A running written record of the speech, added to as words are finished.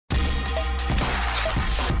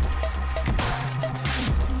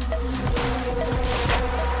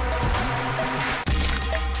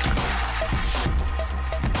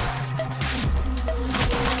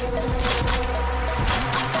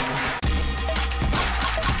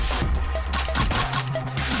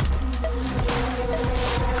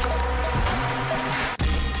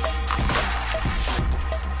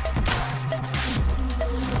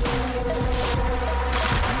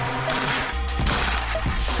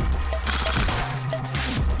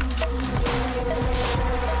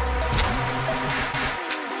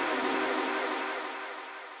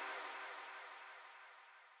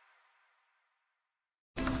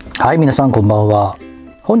はい、皆さんこんばんは。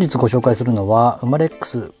本日ご紹介するのは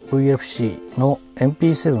Umarex VFC の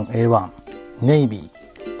MP7A1 Navy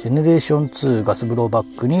Gen 2ガスブローバ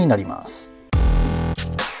ックになります。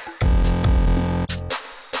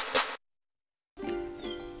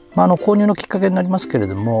購入のきっかけになりますけれ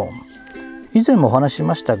ども、以前もお話しし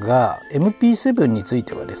ましたが MP7 につい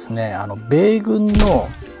てはですね、米軍の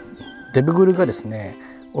デブグルがですね、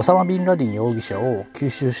オサマ・ビンラディン容疑者を急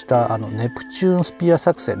襲したネプチューンスピア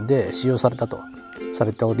作戦で使用されたとさ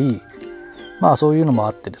れており、そういうのも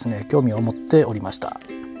あってですね、興味を持っておりました。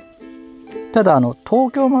ただ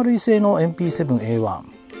東京マルイ製の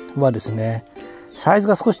MP7A1 はですね、サイズ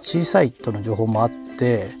が少し小さいとの情報もあっ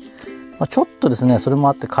て、ちょっとですねそれも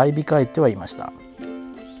あって買い控えてはいました。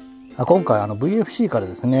今回VFC から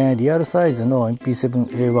ですね、リアルサイズの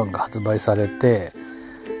MP7A1 が発売されて、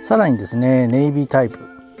さらにですねネイビータイプ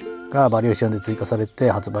がバリエーションで追加されて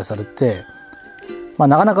発売されて、な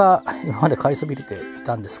かなか今まで買いそびれてい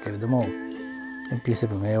たんですけれども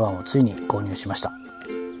MP7A1 をついに購入しました。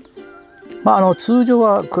通常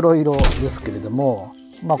は黒色ですけれども、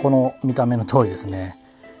この見た目の通りですね、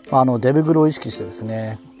デブグルを意識してです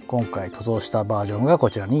ね、今回塗装したバージョンがこ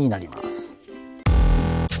ちらになります。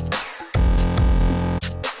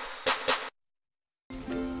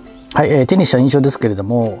はい、手にした印象ですけれど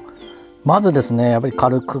も、まずですねやっぱり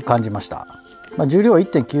軽く感じました。重量は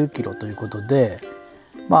 1.9 キロということで、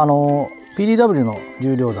PDW の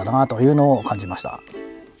重量だなというのを感じました。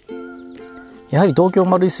やはり東京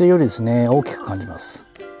マルイ製よりですね大きく感じます。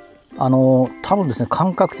多分ですね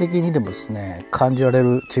感覚的にでもですね感じられ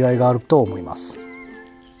る違いがあると思います。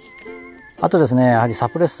あとですね、やはりサ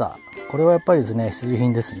プレッサー、これはやっぱりですね必需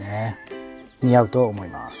品ですね。似合うと思い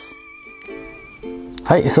ます。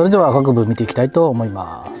はい、それでは各部見ていきたいと思い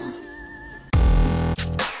ます。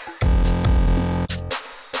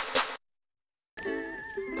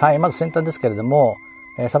はい、まず先端ですけれども、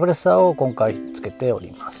サプレッサーを今回つけてお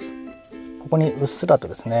ります。ここにうっすらと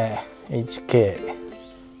ですね HK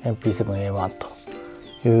MP7A1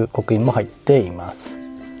 という刻印も入っています。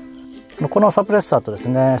このサプレッサーとです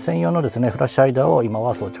ね専用のですねフラッシュハイダーを今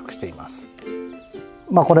は装着しています。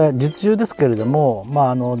これ実銃ですけれども、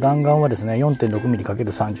弾丸はですね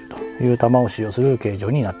 4.6mm×30 という弾を使用する形状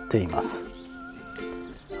になっています。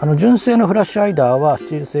純正のフラッシュハイダーはス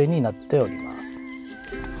チール製になっております。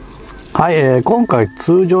はい、今回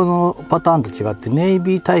通常のパターンと違ってネイ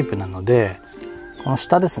ビータイプなので、この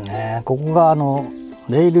下ですね、ここが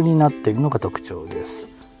レールになっているのが特徴です。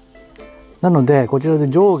なのでこちらで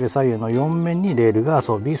上下左右の4面にレールが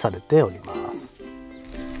装備されております。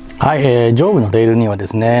はい、上部のレールにはで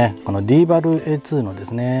すねこの D-BAL-A2 ので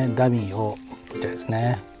すねダミーをこちらです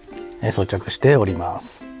ね装着しておりま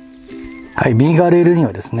す。はい、右側レールに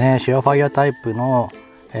はですねシェアファイアタイプの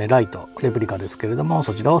ライトレプリカですけれども、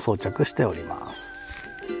そちらを装着しております。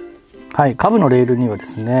はい、下部のレールにはで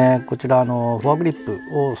すねこちらフォアグリップ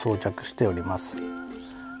を装着しております。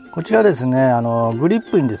こちらですねグリ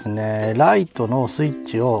ップにですねライトのスイッ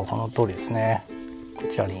チをこの通りですねこ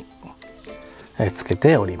ちらにつけ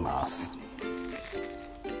ております。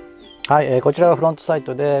はい、こちらはフロントサイ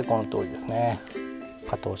トでこの通りですね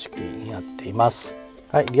可動式になっています。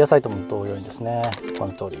はい、リアサイトも同様にですねこ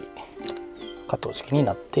の通り可動式に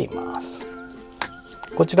なっています。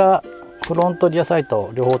こちらフロントリアサイ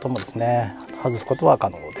ト両方ともですね外すことは可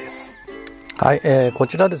能です。はい、こ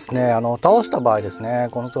ちらですね倒した場合ですね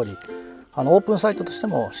この通りオープンサイトとして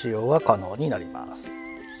も使用が可能になります。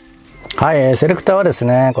はい、セレクターはです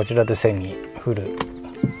ねこちらでセミフル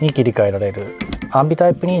に切り替えられるアンビタ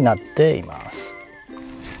イプになっています。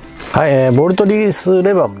はい、ボルトリリース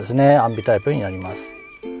レバーもですねアンビタイプになります。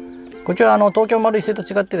こちら東京マルイ製と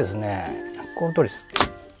違ってですねこの通り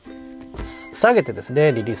下げてです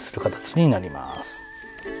ねリリースする形になります。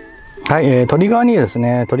はい、トリガーにです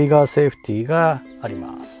ねトリガーセーフティーがあり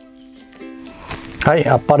ます。はい、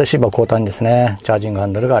アッパーレシーバー後端にですねチャージングハ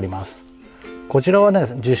ンドルがあります。こちらはね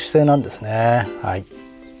樹脂製なんですね。はい、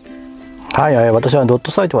私はドッ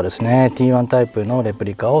トサイトはですね T1 タイプのレプ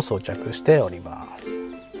リカを装着しております。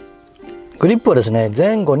グリップはですね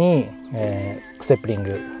前後に、ステップリン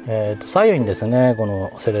グ、左右にですねこ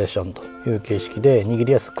のセレーションという形式で握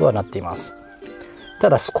りやすくはなっています。た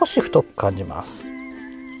だ少し太く感じます。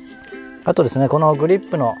あとですねこのグリッ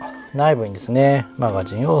プの内部にですねマガ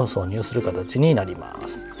ジンを挿入する形になりま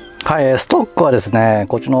す。はい、ストックはですね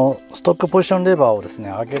こっちのストックポジションレバーをですね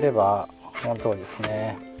上げればこの通りです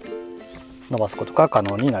ね伸ばすことが可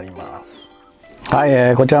能になります。は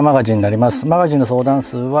い、こちらマガジンになります。マガジンの相談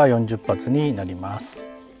数は40発になります。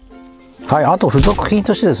はい、あと付属品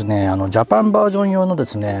としてですねジャパンバージョン用ので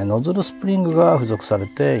すねノズルスプリングが付属され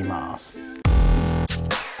ています。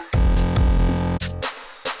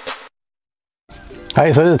は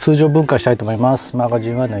い、それでは通常分解したいと思います。マガ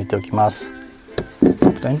ジンは抜いておきます。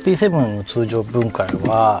MP7 の通常分解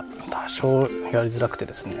は多少やりづらくて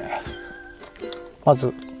ですね、ま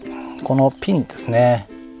ずこのピンですね、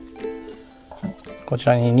こち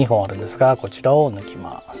らに2本あるんですが、こちらを抜き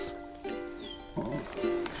ます。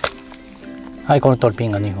はい、この通りピ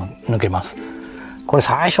ンが2本抜けます。これ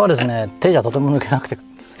最初はですね、手じゃとても抜けなくてで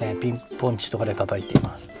すね、ピンポンチとかで叩いてい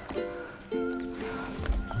ます。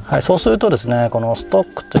はい、そうするとですね、このスト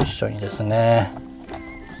ックと一緒にですね、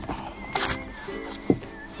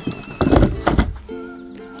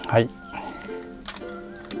はい、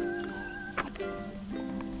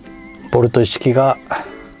ボルト一式が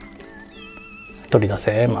取り出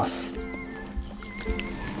せます。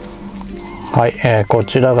はい、こ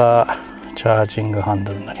ちらがチャージングハン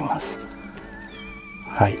ドルになります。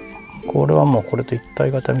はい、これはもうこれと一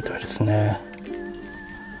体型みたいですね。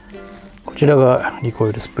こちらがリコ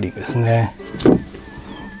イルスプリングですね。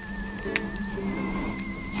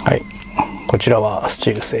はい、こちらはス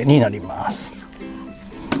チール製になります。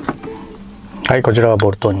はい、こちらはボ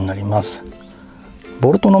ルトになります。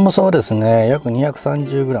ボルトの重さはですね、約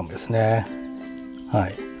 230g ですね。は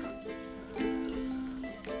い。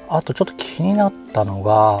あとちょっと気になったの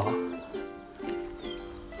が、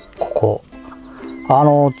ここ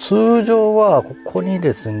通常はここに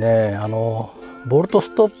ですね、ボルト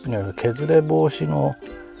ストップによる削れ防止の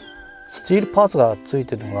スチールパーツがつい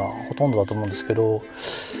てるのがほとんどだと思うんですけど、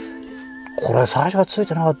これ最初はつい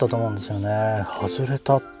てなかったと思うんですよね。外れ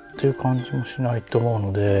たっていう感じもしないと思う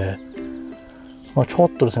ので、ちょっ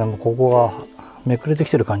とですね、もうここがめくれてき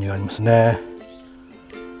てる感じがありますね。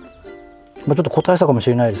ちょっと個体差かもし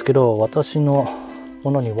れないですけど、私のも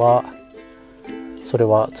のにはそれ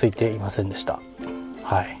はついていませんでした。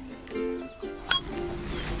はい。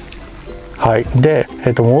はい、で、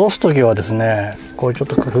戻す時はですね、これちょっ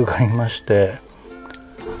と工夫がありまして、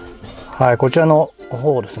はい、こちらの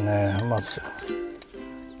方をですね、まず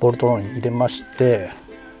ボルトの方に入れまして、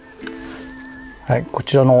はい、こ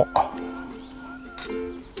ちらの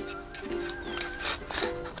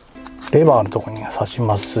レバーのところに刺し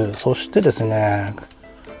ます。そしてですね、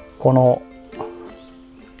この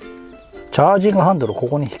チャージングハンドルをこ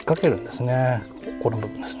こに引っ掛けるんですね。この部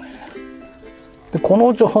分ですね。でこ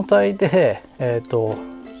の状態で、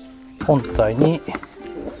本体に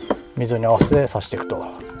溝に合わせて刺していくと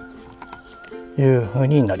いう風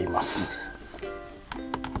になります。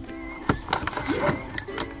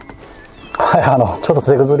はい、ちょっと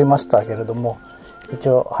手ぐずりましたけれども、一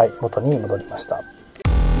応、はい、元に戻りました。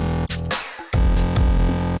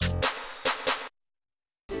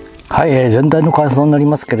はい、全体の感想になり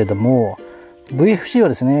ますけれども、VFC は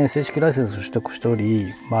ですね、正式ライセンスを取得しており、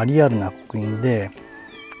リアルな刻印で、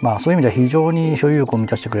そういう意味では非常に所有欲を満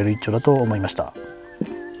たしてくれる一丁だと思いました。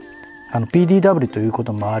PDW というこ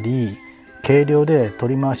ともあり、軽量で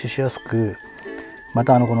取り回ししやすく、ま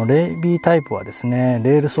たこのレビータイプはですね、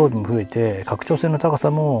レール装備も増えて拡張性の高さ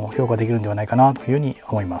も評価できるんではないかなというふうに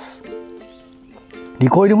思います。リ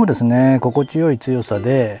コイルもですね、心地よい強さ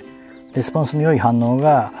でレスポンスの良い反応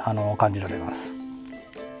が感じられます。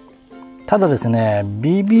ただですね、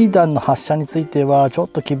 BB 弾の発射についてはちょっ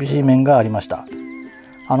と厳しい面がありました。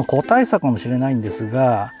個体差かもしれないんです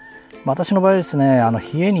が、私の場合ですね、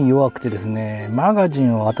冷えに弱くてですね、マガジ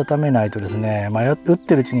ンを温めないとですね、撃っ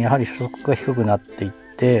てるうちにやはり初速が低くなっていっ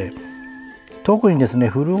て、特にですね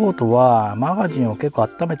フルオートはマガジンを結構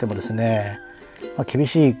温めてもですね、厳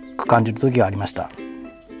しく感じる時がありました。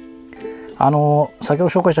先ほど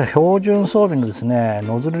紹介した標準装備のですね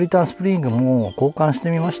ノズルリターンスプリングも交換して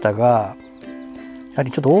みましたが、やはり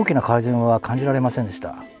ちょっと大きな改善は感じられませんでし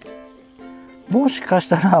た。もしかし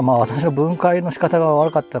たら私の分解の仕方が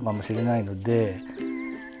悪かったかもしれないので、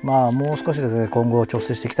もう少しですね今後調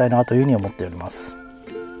整していきたいなというふうに思っております。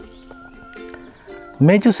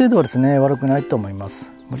命中精度はですね悪くないと思いま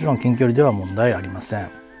す。もちろん近距離では問題ありません。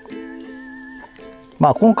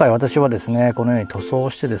今回私はですねこのように塗装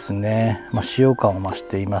してですね、使用感を増し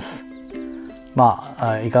ています。い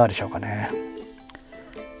かがでしょうかね。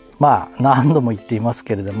何度も言っています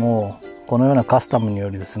けれども、このようなカスタムによ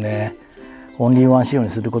りですねオンリーワン仕様に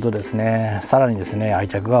することでですね、さらにですね愛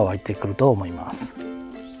着が湧いてくると思います。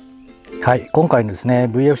はい、今回のですね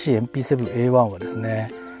VFC MP7A1 はですね、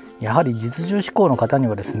やはり実銃志向の方に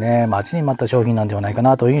はですね待ちに待った商品なんではないか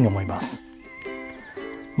なというふうに思います。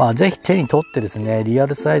ぜひ手に取ってですねリア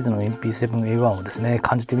ルサイズの MP7A1 をですね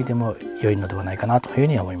感じてみても良いのではないかなというふう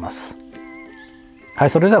に思います。はい、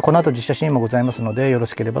それではこの後実写シーンもございますので、よろ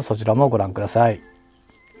しければそちらもご覧ください。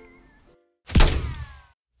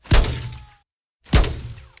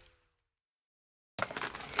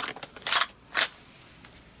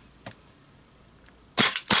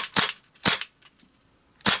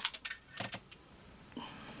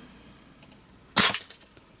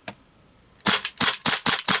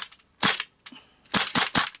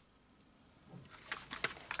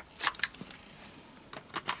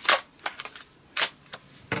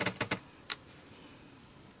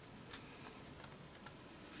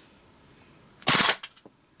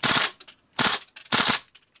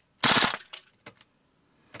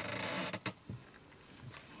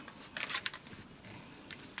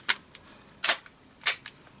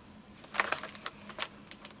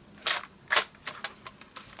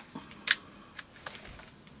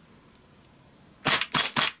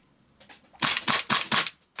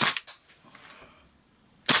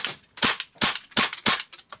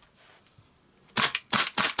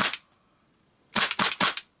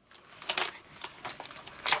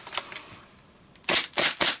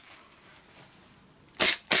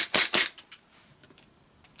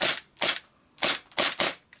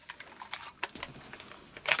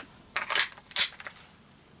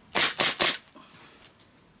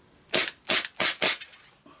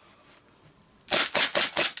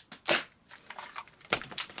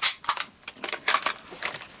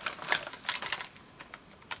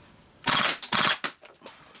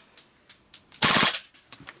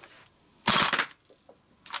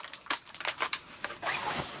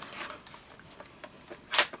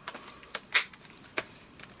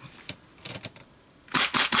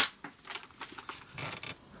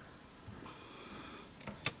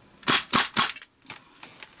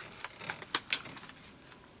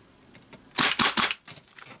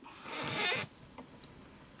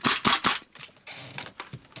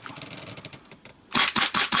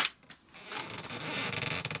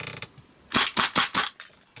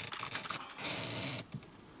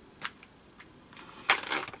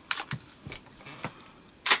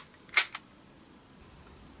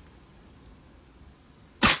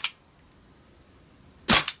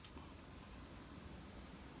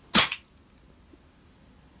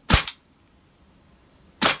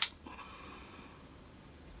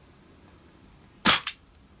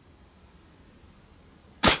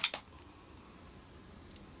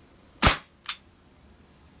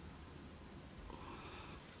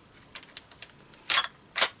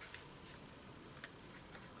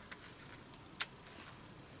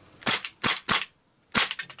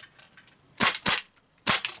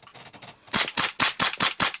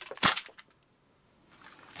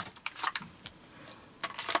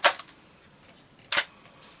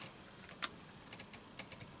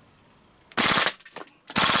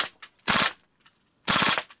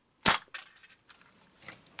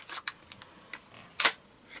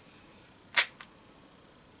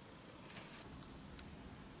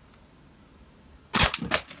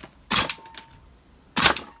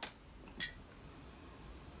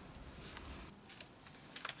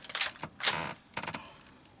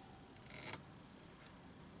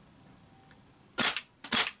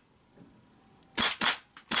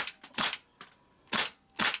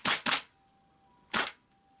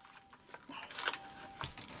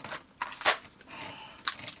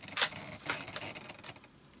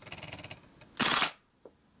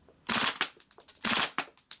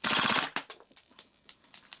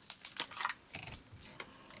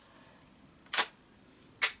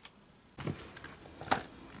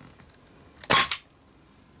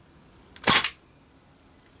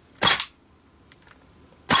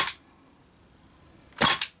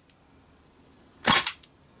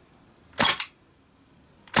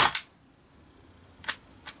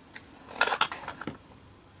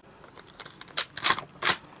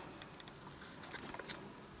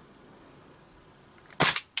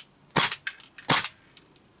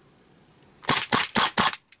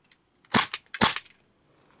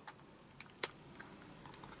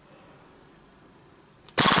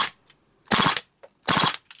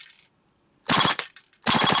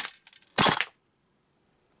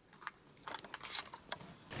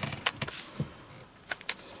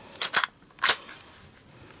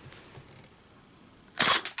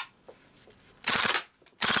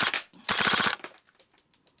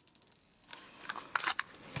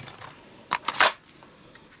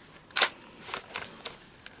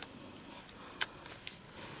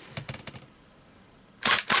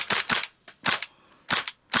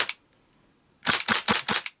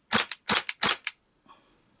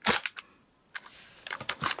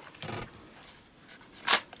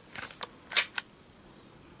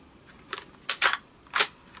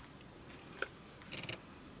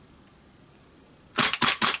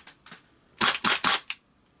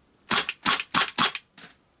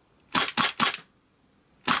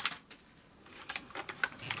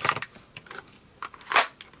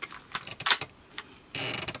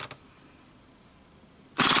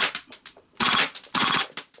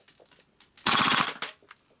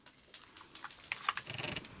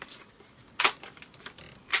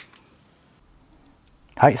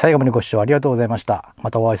はい、最後までご視聴ありがとうございました。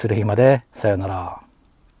またお会いする日まで。さようなら。